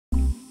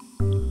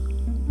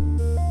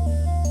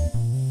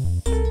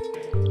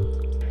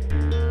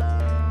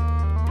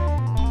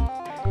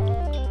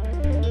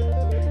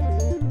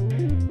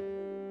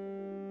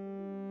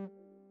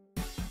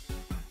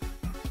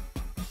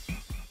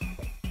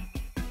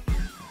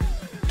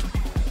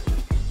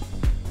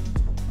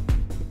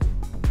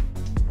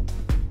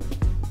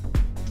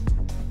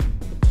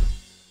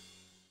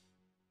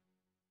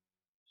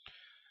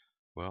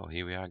Well,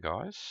 here we are,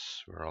 guys.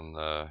 We're on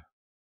the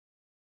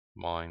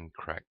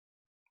Mindcrack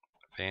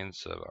Fan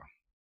Server.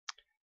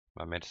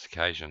 Momentous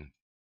occasion.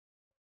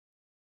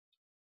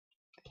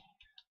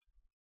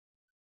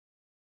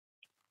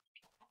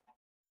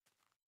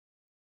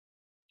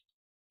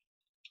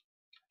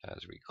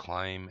 As we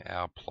claim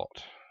our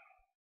plot.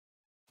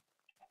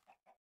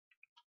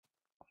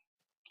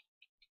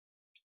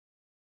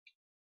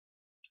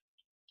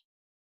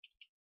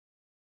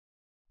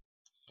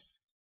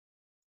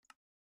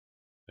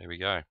 There we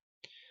go.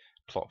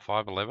 Plot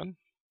 511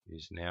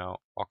 is now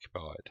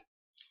occupied.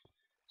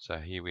 So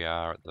here we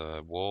are at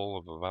the wall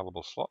of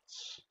available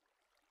slots.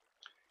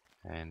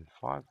 And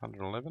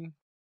 511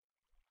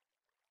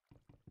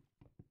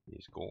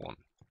 is gone.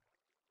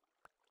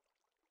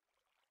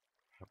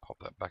 I'll pop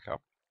that back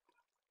up.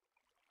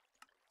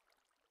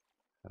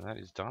 And that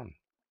is done.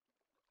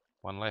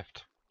 One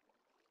left.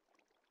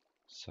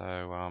 So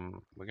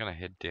we're going to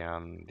head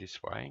down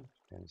this way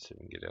and see if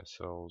we can get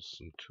ourselves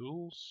some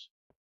tools.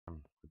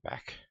 We're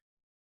back.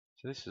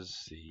 So this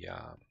is the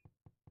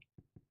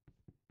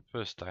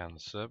first day on the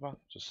server,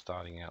 just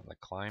starting out in the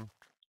claim.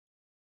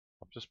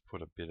 I've just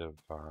put a bit of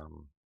a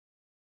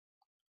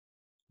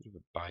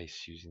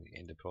base using the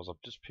ender pearls.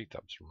 I've just picked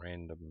up some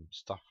random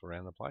stuff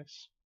around the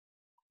place.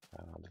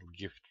 A little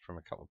gift from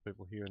a couple of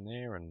people here and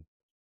there and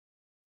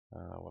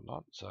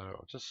whatnot. So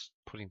I'm just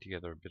putting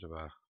together a bit of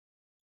a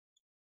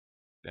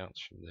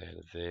bounce from there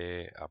to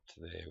there, up to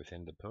there with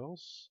ender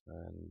pearls,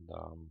 and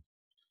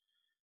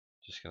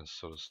just going to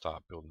sort of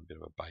start building a bit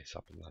of a base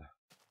up in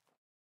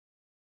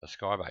the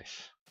sky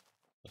base.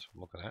 That's what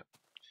I'm looking at.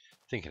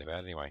 Thinking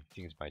about it anyway.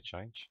 Things may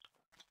change.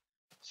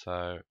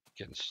 So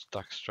getting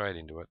stuck straight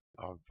into it.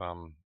 I've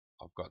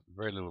got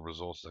very little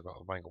resources.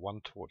 I've only got one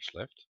torch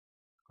left.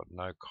 I've got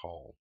no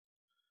coal.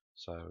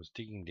 So I was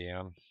digging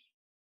down.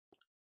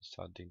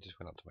 Started digging. Just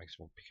went up to make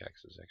some more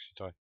pickaxes. Actually,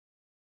 did I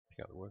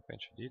pick up the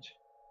workbench? I did.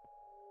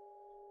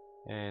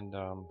 And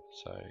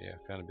so yeah,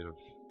 found a bit of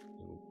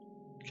little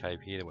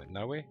cave here that went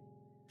nowhere.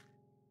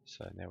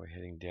 So now we're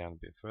heading down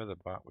a bit further,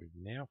 but we've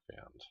now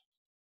found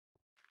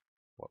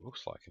what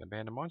looks like an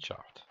abandoned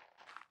mineshaft.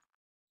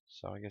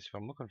 So I guess if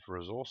I'm looking for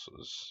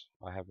resources,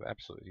 I have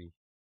absolutely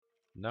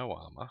no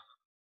armor.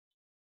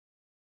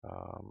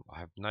 I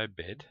have no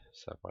bed,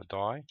 so if I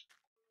die,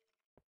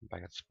 I'm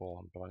back at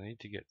spawn. But I need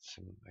to get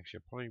some.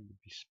 Actually, I probably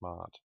would be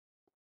smart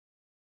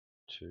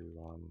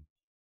to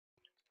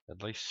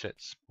at least set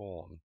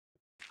spawn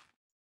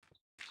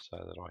so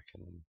that I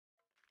can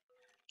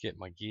get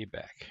my gear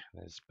back.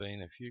 There's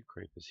been a few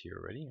creepers here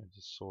already. I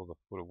just saw the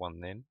foot of one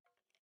then.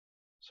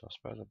 So I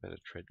suppose I better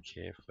tread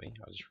carefully.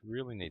 I just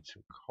really need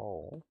some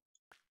coal.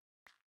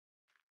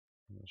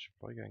 And I should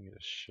probably go and get a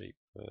sheep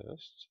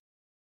first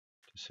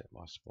to set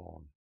my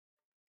spawn.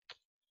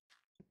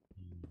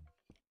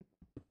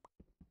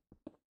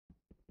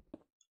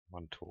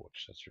 One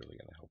torch, that's really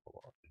going to help a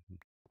lot.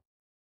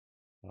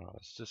 Alright,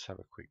 let's just have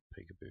a quick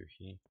peekaboo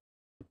here.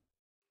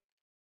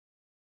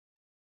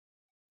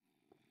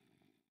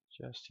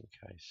 Just in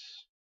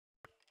case.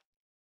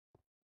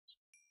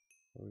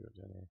 What have we got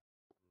down there?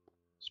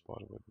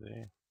 Spiderweb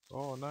there.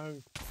 Oh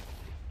no!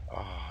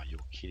 Oh, you're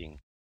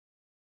kidding.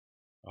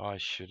 I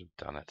should have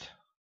done it.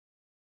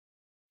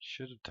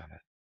 Should have done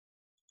it.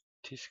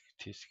 Tisk,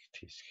 tisk,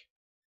 tisk.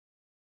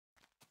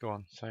 Go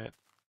on, say it.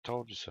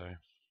 Told you so.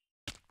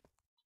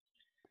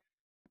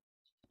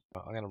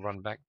 I'm going to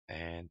run back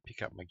and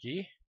pick up my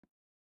gear.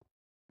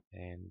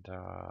 And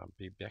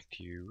be back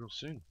to you real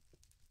soon.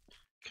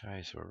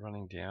 Okay, so we're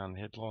running down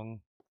headlong.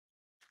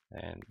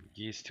 And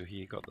gear's still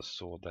here. Got the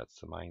sword, that's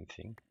the main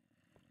thing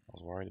I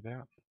was worried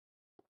about.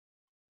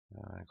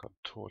 Got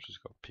torches,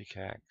 got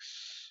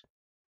pickaxe,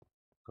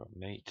 got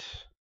meat.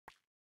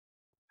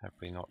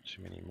 Hopefully not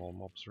too many more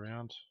mobs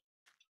around.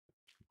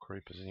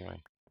 Creepers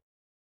anyway.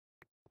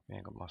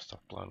 Man, got my stuff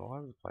blown all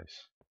over the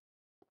place.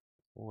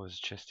 Oh, there's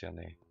a chest down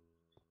there.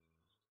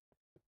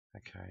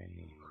 Okay,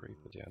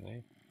 creeper down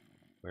there.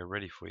 We're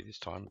ready for you this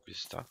time,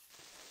 Vista.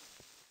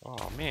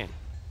 Oh man.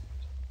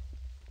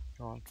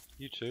 Go on,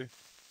 you too.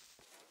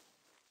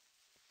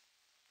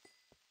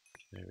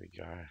 There we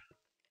go.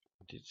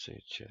 I did see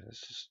a chest.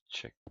 Let's just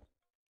check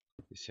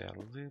this out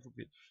a little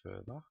bit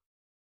further.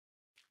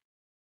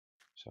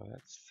 So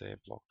that's there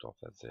blocked off,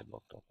 that's there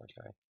blocked off,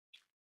 okay.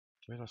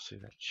 Where do I see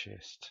that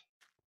chest?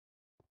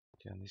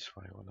 Down this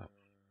way or not?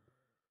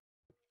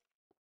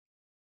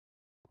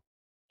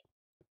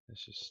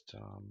 Let's just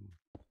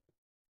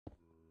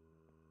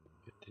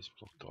get this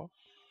blocked off.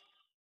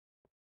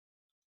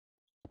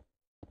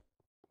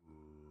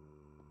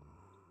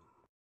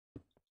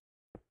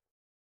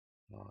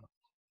 Right,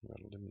 we've got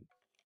a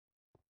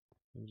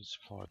limited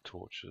supply of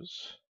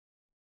torches.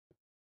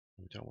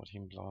 We don't want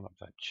him blowing up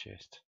that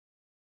chest.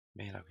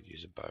 Man, I could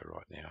use a bow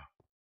right now.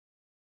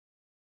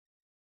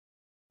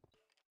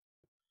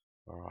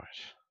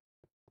 Alright.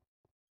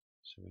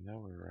 So we know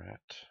where we're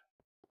at.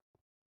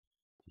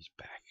 He's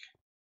back.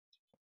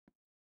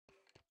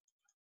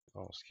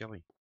 Oh,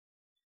 Skelly.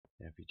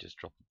 Now if you just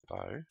drop a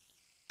bow.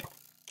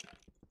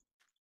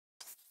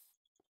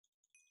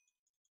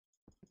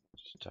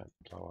 Just don't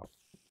blow up.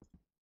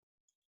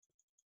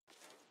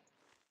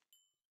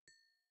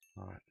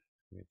 Alright,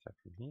 get that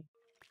from here.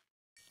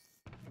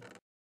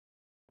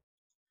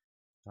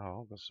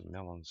 Oh, got some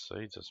melon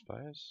seeds, I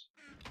suppose.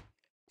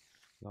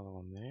 Another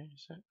one there,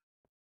 is it?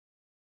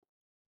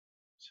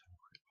 Let's have a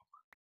quick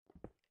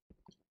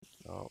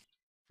look. Oh,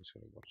 just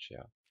gotta watch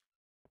out.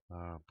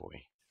 Oh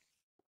boy.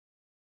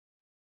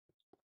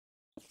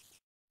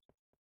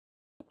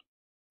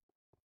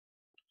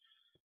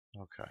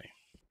 Okay.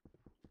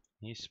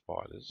 Here's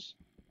spiders.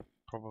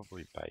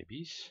 Probably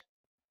babies.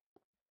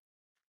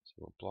 So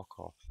we'll block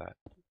off that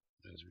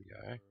as we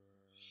go.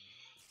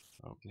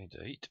 Oh, need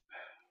to eat.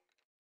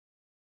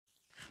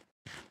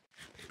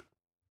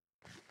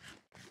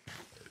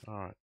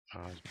 Alright,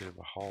 there's a bit of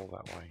a hole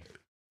that way.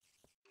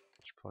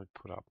 Should probably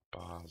put up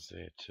bars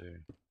there too.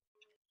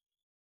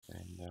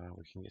 And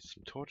we can get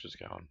some torches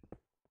going.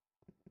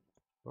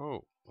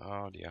 Oh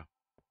dear.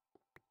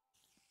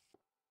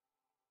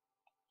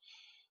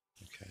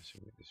 Okay, so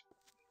we get this.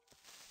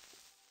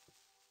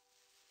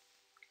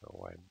 Go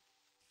away.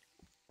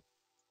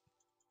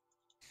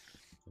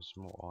 There's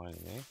some more iron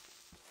there.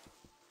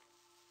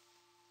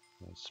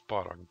 And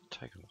spider, I can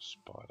take on a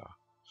spider.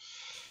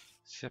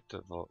 Except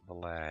the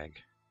lag.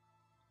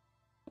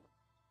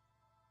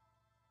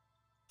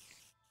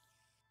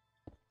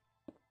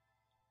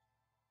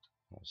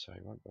 So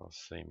he won't be able to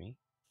see me.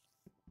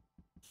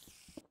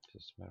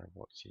 Just a matter of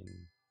what's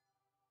in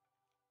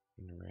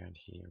around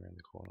here, around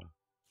the corner.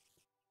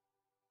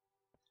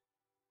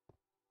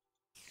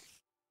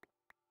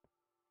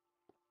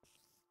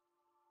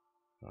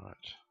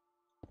 Right.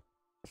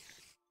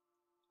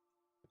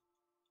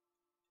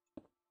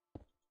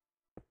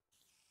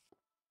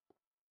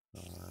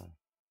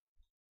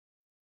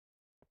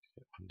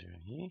 Get one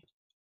down here.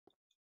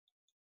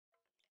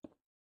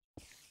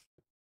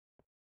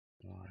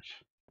 Right.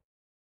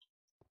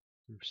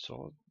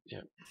 Solid.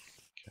 Yep.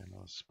 Okay,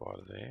 nice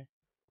spider there.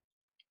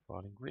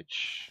 Lighting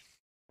glitch.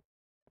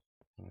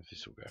 I don't know if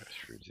this will go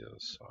through the other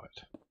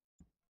side.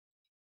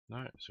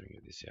 No, so we can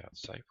get this out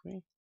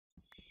safely.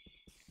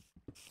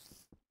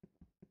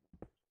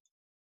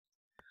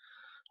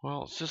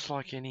 Well, it's just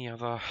like any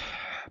other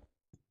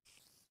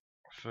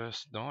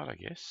first night, I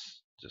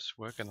guess. Just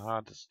working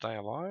hard to stay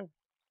alive.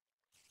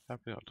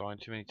 Hopefully not dying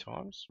too many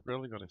times.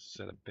 Really got to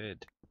set a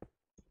bed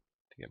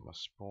to get my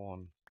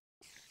spawn.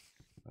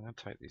 I'm going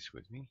to take this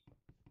with me.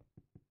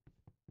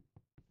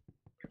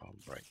 Go on,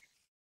 break.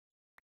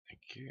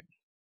 Thank you.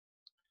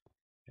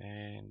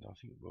 And I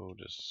think we'll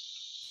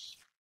just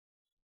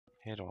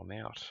head on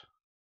out.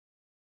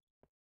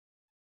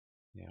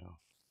 Now,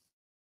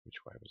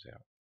 which way was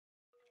out?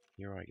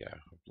 Here I go.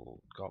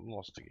 I've gotten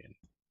lost again.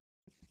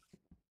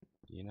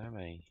 You know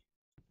me.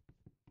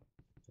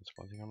 That's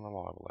one thing I'm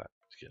reliable at.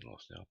 It's getting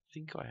lost now. I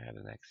think I had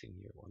an axe in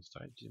here at one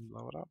stage. Didn't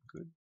blow it up.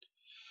 Good.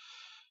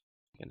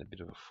 Getting a bit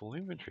of a full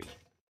inventory.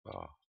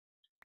 Oh.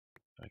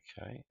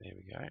 Okay, there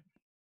we go.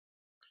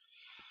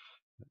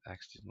 The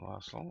axe didn't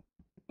last long.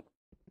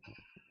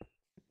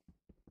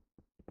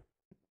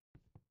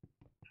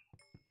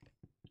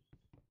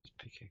 This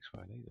pickaxe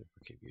won't either if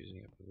I keep using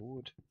it for the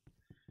wood.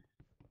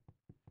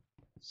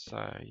 So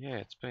yeah,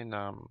 it's been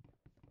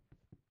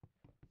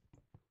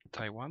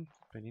day one.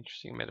 Been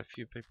interesting. Met a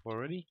few people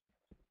already.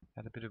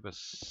 Had a bit of a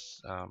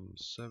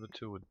server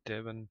tour with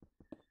Devon,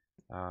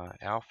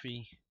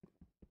 Alfie,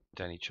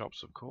 Danny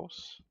Chops, of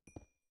course,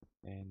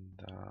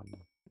 and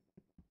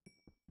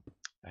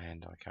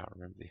I can't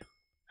remember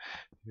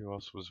who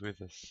else was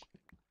with us.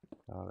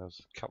 There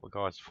was a couple of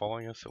guys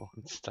following us at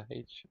one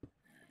stage.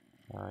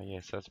 Yeah,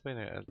 so it's been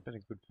a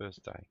good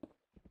first day.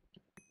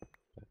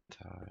 But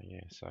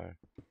yeah, so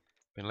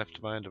been left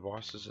to my own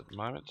devices at the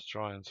moment to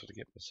try and sort of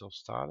get myself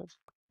started,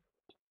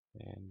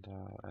 and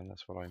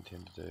that's what I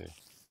intend to do.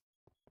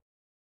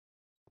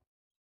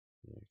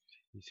 Yeah,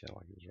 he sounded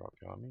like he was right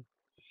behind me.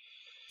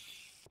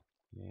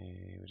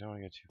 Yeah, we don't want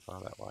to go too far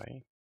that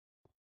way.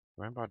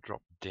 Remember I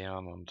dropped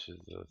down onto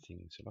the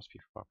thing, so it must be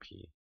from up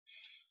here.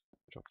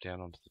 Drop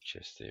down onto the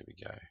chest, there we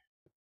go.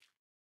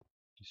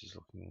 This is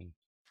looking,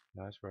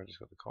 no, that's where I just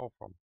got the coal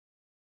from.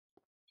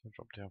 So I'll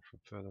drop down from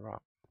further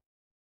up.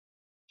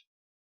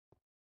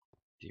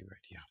 Dear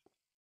radio.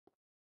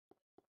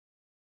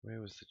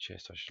 Where was the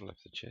chest? I should have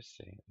left the chest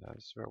there. No,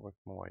 this is where I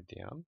worked my way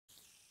down.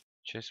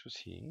 Chest was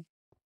here.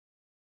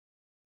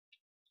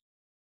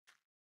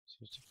 So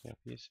it's definitely up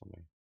here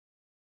somewhere.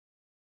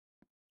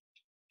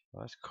 Oh,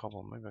 that's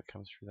cobble. Maybe it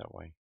comes through that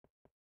way.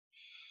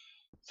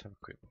 Let's have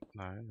a quick look.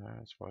 No,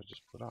 that's what I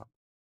just put up.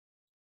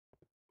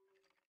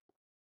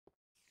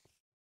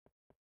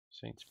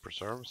 Saints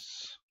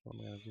preserves. What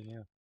am I going to do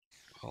now?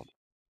 Well,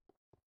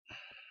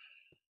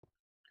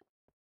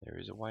 there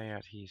is a way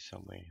out here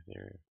somewhere.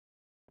 There,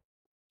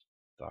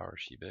 the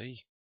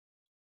RCB.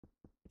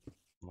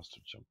 Must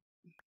have jumped.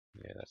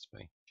 Yeah, that's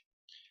me.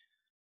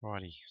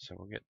 Righty, so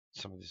we'll get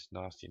some of this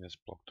nastiness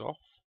blocked off.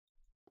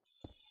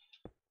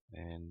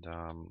 And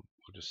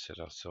we'll just set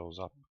ourselves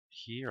up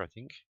here, I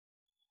think,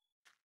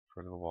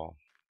 for a little while.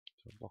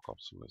 So block off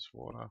some of this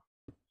water.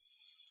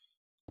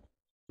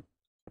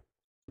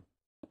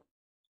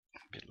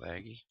 bit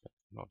laggy, but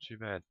not too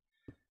bad.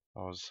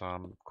 I was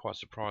quite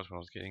surprised when I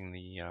was getting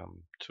the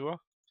tour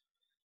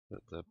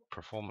that the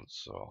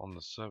performance on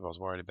the server, I was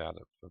worried about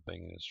it for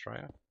being in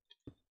Australia,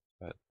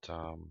 but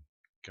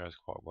goes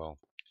quite well.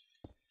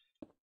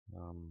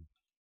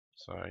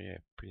 So yeah,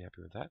 pretty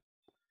happy with that.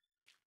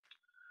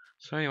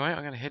 So anyway,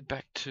 I'm going to head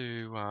back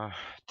to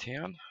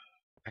town.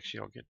 Actually,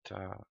 I'll get,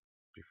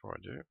 before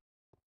I do,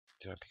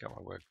 did I pick up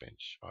my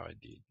workbench? I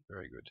did,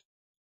 very good.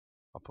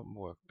 I'll put my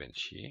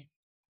workbench here.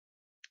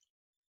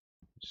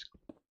 Just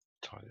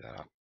tidy that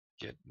up.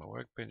 Get my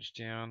workbench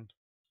down,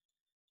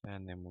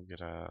 and then we'll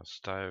get a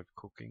stove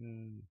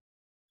cooking.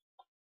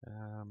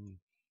 We'll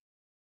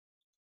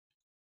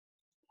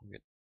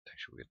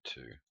get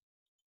two.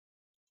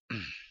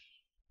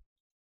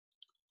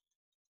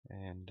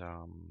 And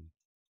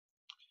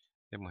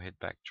then we'll head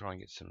back, try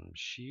and get some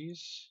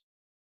shears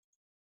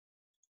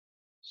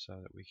so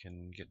that we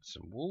can get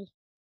some wool,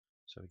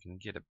 so we can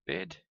get a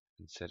bed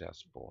and set our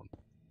spawn.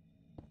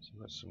 So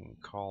we've got some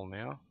coal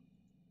now,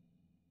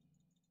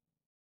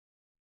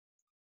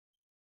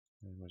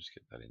 and we'll just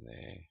get that in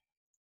there.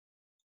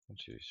 1,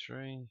 2,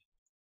 3.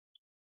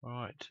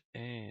 Right,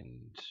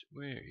 and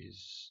where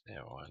is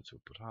our iron? So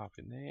we'll put half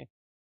in there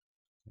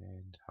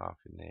and half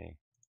in there.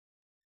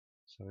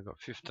 So we've got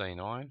 15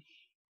 iron.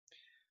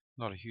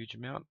 Not a huge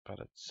amount, but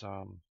it's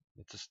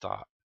a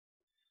start.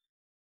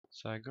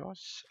 So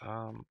guys,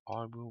 I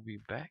will be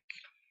back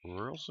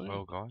real soon.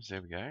 Well guys,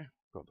 there we go.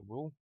 Got the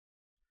wool,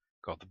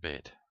 got the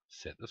bed,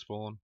 set the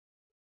spawn.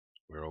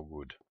 We're all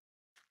good.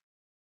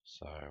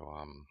 So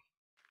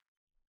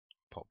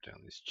pop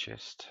down this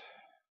chest,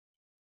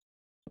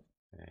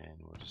 and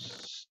we'll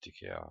just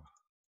stick our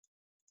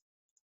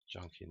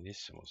junk in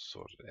this, and we'll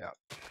sort it out.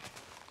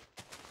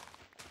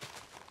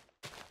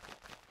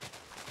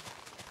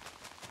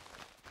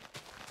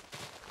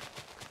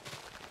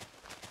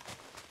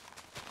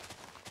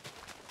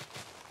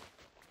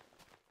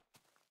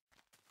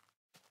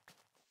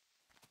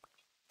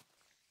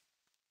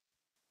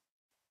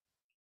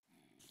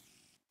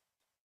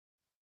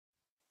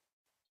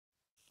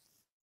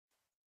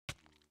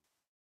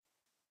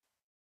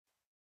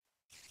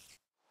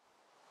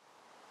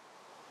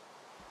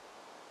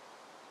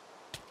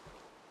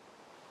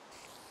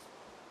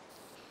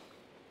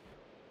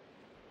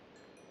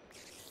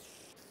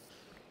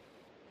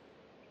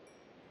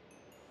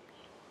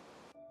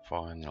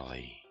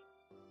 Finally,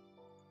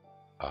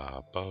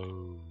 a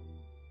bow.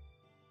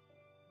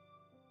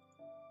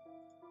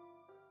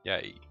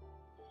 Yay.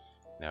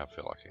 Now I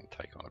feel like I can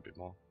take on a bit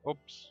more.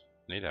 Oops,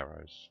 need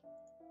arrows.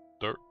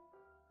 Dirt.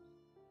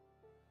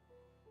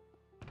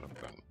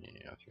 What gun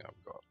here? I think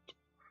I've got.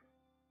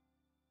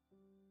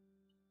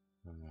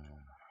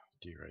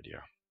 Dear oh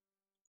dear.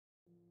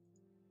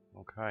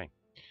 Okay.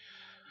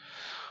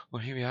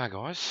 Well, here we are,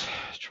 guys.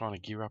 Trying to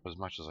gear up as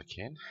much as I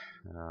can.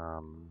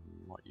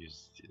 Might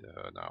use.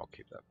 No, I'll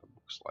keep that for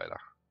books later.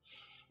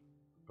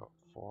 Got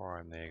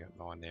 4 in there, got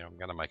 9 there. I'm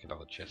going to make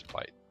another chest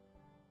plate.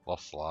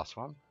 Lost the last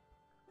one.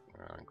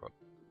 Got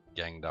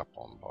ganged up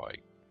on by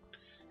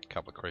a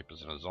couple of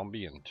creepers and a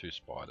zombie and 2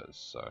 spiders.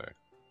 So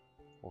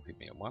all hit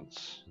me at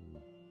once. And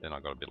then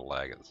I got a bit of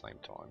lag at the same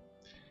time.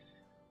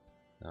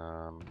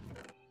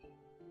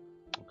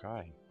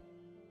 Okay.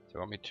 So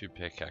I got me 2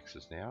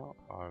 pickaxes now.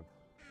 I'm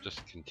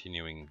just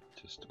continuing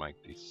just to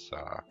make this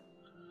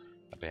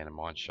abandoned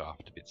mine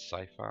shaft a bit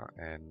safer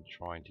and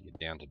trying to get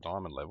down to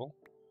diamond level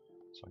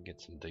so I can get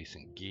some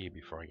decent gear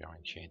before I go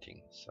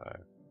enchanting. So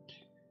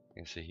you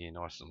can see here,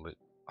 nice and lit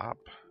up.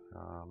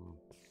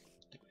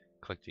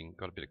 Collecting,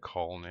 got a bit of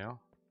coal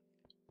now,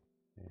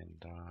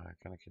 and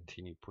going to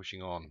continue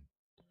pushing on.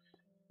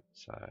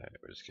 So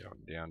we're just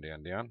going down,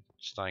 down, down,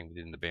 staying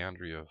within the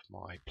boundary of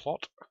my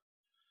plot.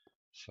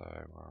 So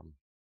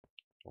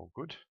all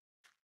good.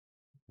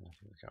 I think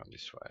we're going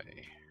this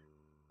way.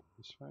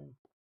 This way.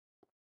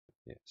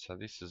 Yeah, so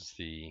this is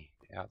the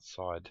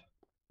outside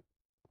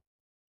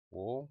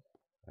wall,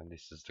 and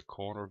this is the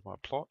corner of my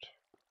plot.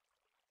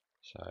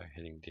 So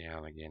heading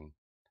down again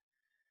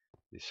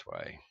this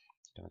way.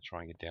 Going to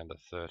try and get down to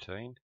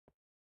 13.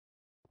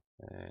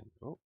 And,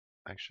 oh,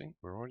 actually,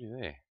 we're already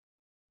there.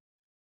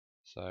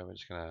 So we're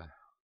just going to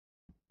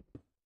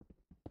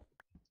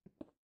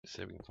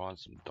see if we can find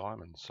some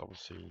diamonds.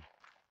 Obviously,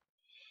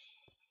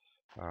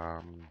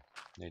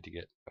 need to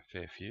get a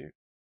fair few.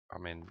 I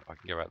mean, I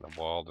can go out in the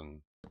wild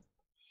and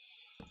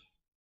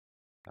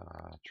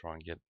try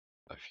and get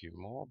a few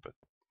more, but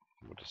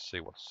we'll just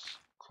see what's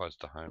close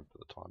to home for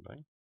the time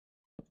being.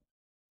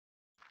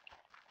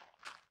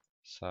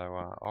 So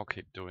I'll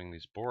keep doing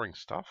this boring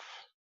stuff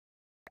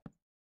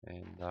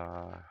and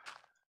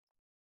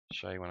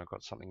show you when I've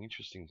got something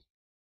interesting.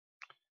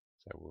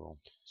 So we'll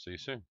see you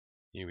soon.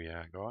 Here we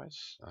are,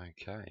 guys.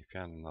 Okay,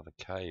 found another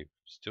cave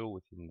still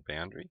within the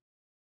boundary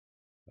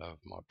of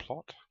my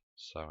plot.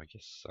 So I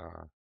guess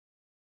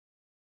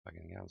I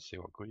can go and see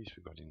what goodies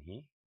we've got in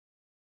here.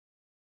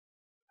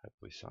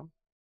 Hopefully some.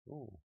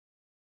 Oh,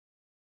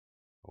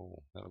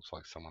 oh, that looks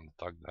like someone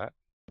dug that.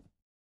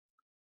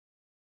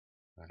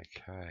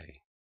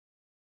 Okay.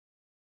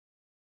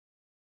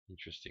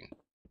 Interesting.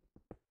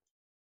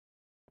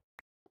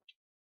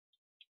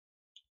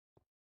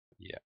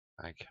 Yeah,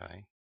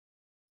 okay.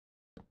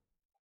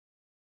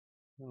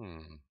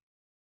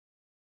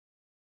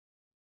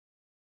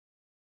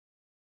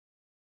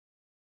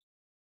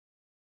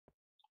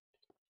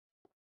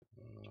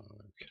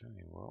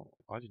 Okay, well,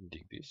 I didn't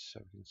dig this, so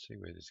we can see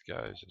where this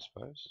goes, I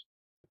suppose.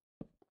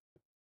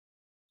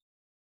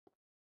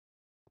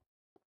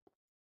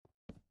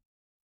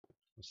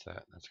 What's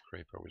that? That's a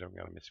creeper. We don't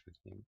want to mess with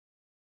him.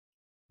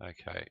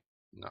 Okay,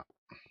 no.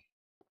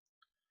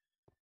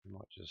 We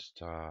might just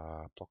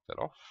block that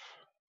off.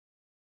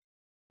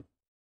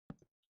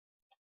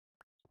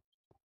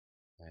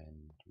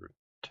 And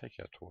take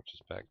our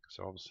torches back.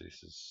 So obviously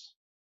this is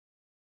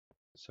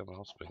someone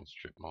else been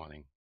strip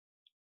mining.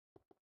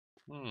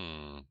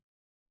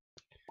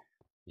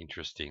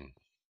 Interesting.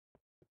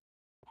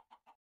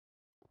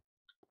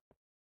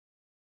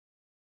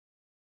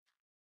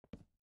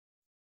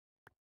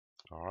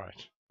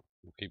 Alright,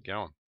 we'll keep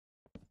going.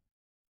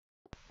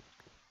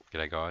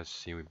 G'day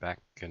guys, here we're back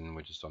and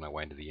we're just on our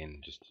way to the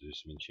end just to do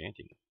some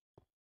enchanting.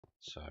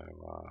 So,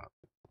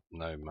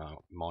 no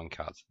mine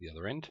carts at the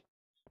other end.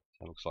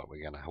 So it looks like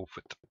we're going to hoof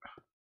it.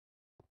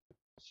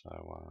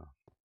 So,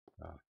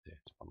 there's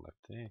one left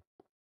there.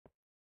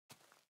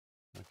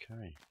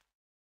 Okay.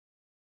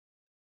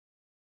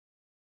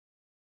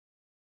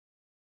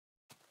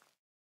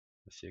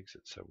 That's the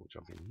exit, so we'll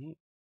jump in here.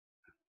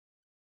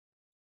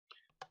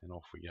 And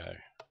off we go.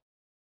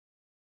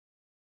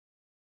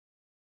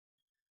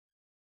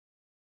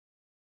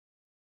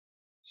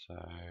 So,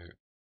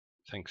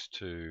 thanks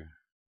to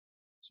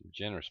some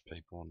generous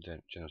people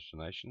and generous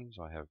donations,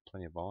 I have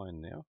plenty of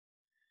iron now.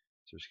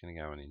 So I'm just going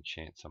to go and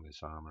enchant some of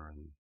this armor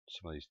and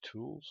some of these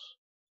tools,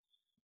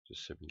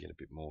 just so we can get a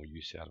bit more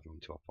use out of them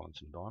until I find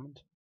some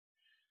diamond.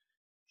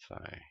 So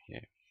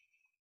yeah,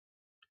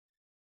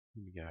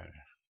 here we go.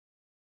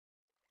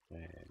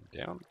 And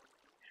down.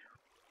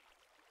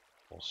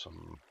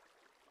 Awesome.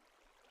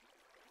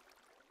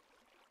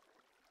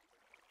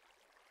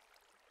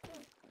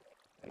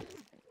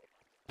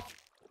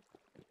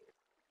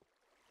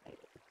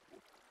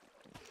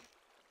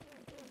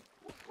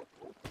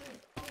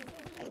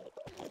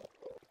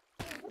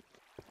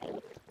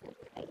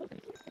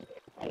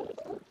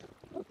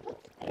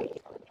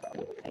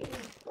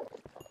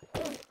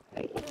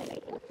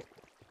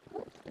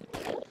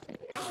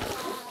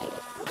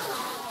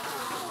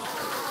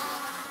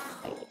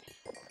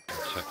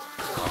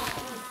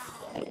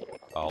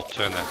 I'll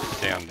turn that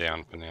sound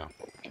down for now.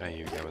 Okay,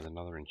 here we go with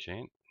another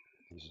enchant.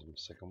 This is the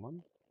second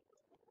one.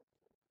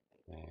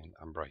 And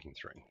Unbreaking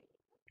 3.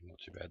 Not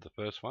too bad. The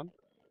first one,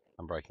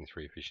 Unbreaking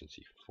 3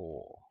 efficiency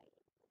 4.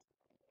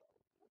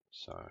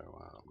 So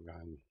we're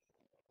going to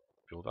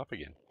build up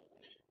again.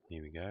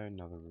 Here we go,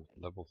 another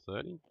level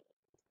 30.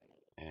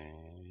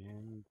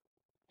 And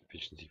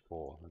efficiency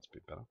 4. That's a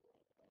bit better.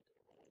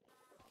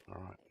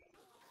 Alright.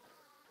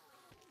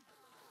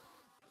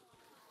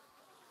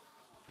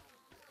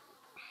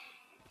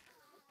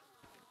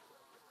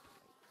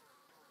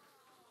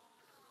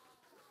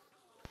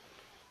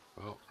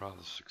 Well,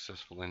 rather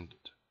successful end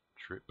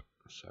trip,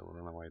 so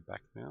we're on our way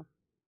back now.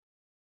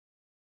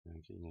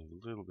 And getting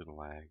a little bit of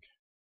lag,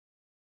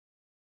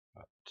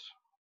 but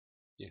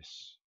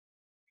yes,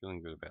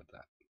 feeling good about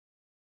that.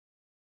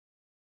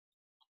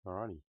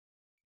 Alrighty,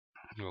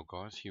 well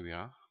guys, here we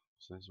are.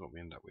 So this is what we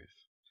end up with.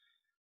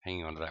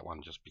 Hanging on to that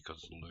one just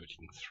because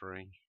alerting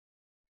 3,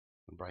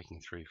 and breaking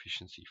 3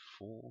 efficiency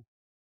 4,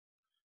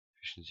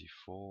 efficiency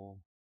 4,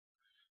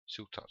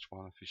 silk touch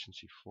 1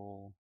 efficiency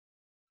 4.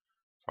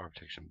 Fire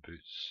protection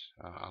boots,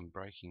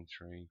 unbreaking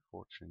 3,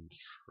 fortune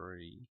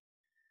 3,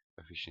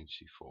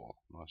 efficiency 4.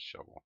 Nice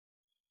shovel.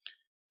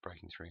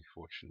 Breaking 3,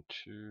 fortune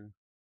 2,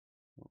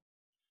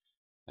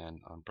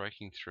 and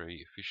unbreaking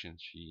 3,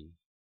 efficiency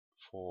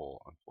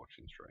 4, and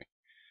fortune 3.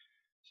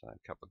 So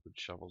a couple of good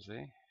shovels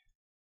there.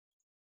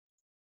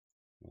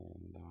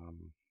 And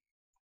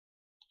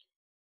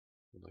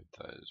we'll leave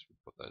those.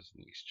 We'll put those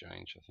in the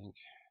exchange, I think.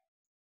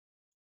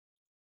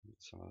 Get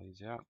some of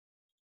these out.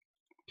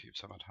 Keep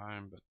some at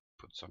home, but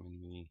put some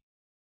in the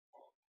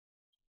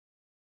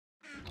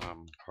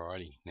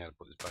alrighty, now to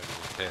put this boat to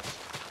the test.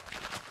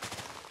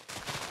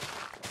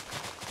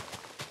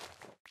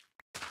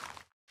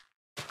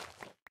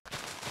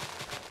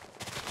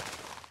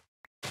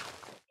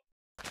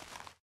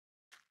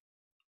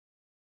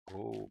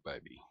 Oh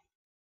baby.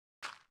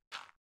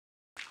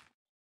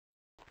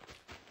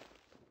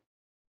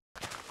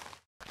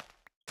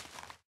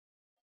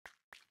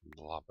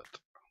 Love it.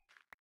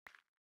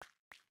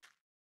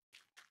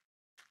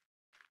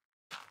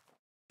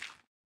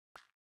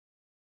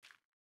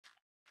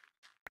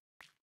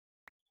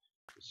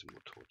 Put some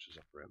more torches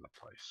up around the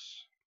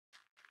place.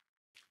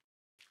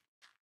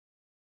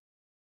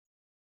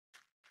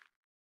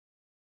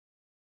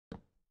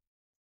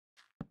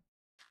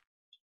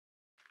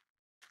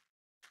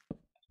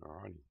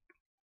 Alrighty.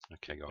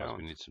 Okay guys,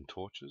 we need some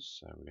torches,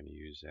 so we're going to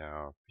use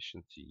our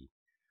efficiency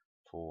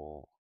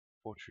for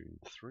fortune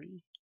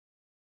 3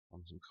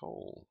 on some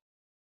coal.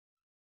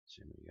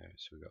 So there we go.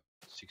 So we've got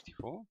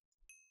 64.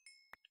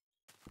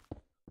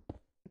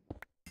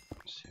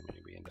 Let's see how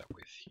many we end up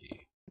with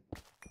here.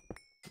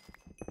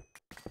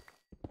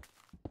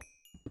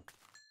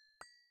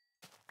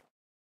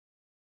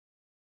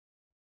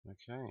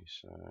 Okay,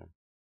 so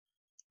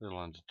a little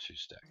under 2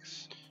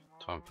 stacks.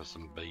 Time for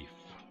some beef.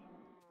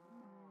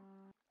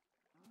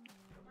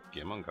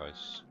 Get 'em on,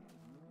 guys.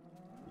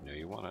 You know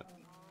you want it.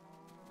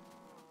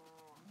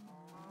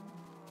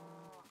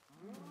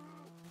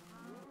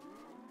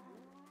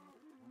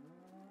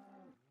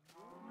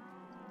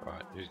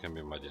 Right, who's going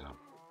to be my dinner?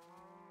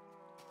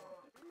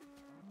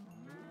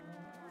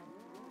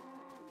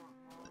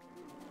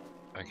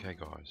 Okay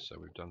guys, so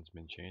we've done some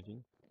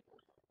enchanting.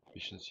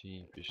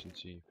 Efficiency,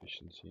 efficiency,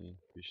 efficiency,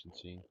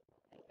 efficiency,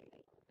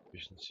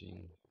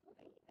 efficiency,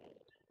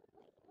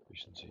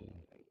 efficiency,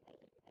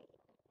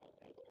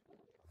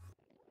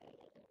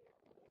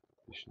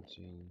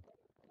 efficiency,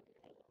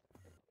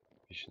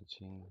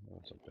 efficiency.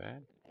 That's not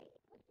bad.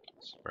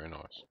 It's very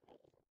nice.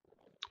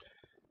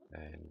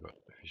 And we've got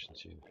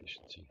efficiency and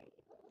efficiency.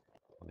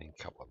 And then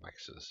a couple of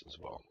maxes as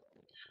well.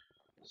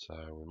 So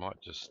we might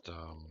just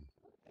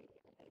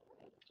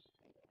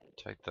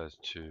take those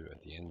two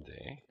at the end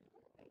there.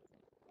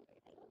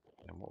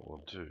 And what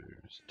we'll do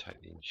is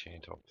take the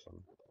enchant off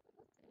them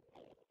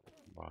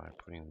by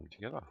putting them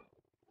together.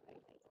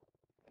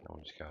 And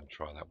we'll just go and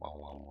try that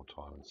one more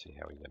time and see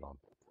how we get on.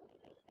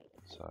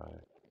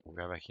 So we'll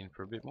go back in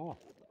for a bit more.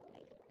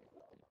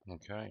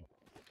 Okay,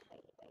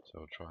 so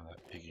we'll try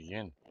that pig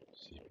again,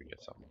 see if we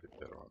get something a bit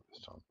better on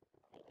this time.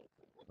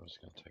 So I'm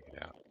just going to take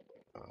it out,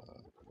 put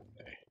it in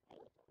there.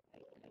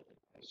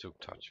 Silk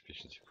touch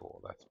efficiency 4,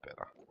 that's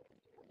better.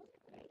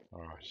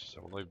 Alright,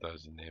 so we'll leave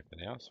those in there for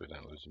now so we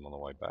don't lose them on the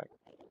way back.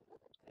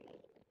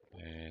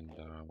 And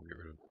we'll get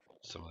rid of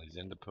some of these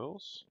ender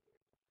pearls.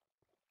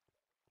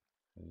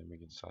 And then we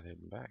can start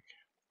heading back.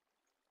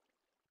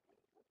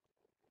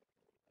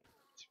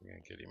 So we're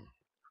going to get him,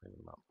 clean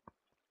him up.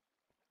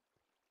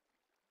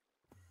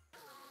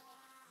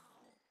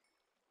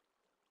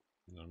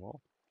 No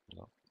more?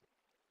 No.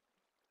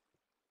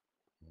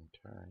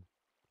 Okay.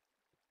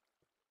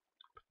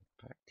 Put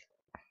it back.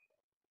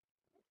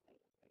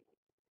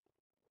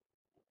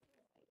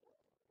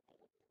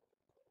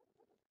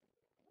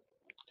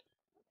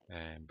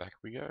 And back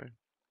we go.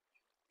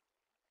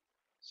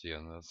 See you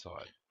on the other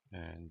side.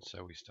 And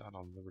so we start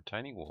on the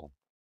retaining wall.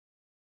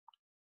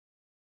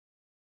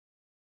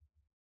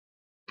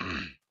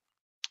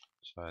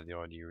 So the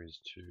idea is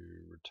to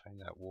retain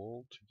that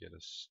wall to get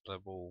us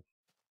level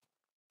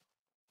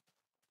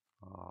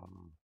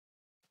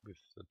with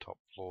the top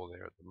floor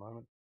there at the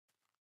moment.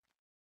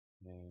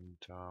 And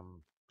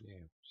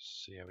yeah,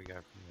 see how we go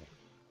from there.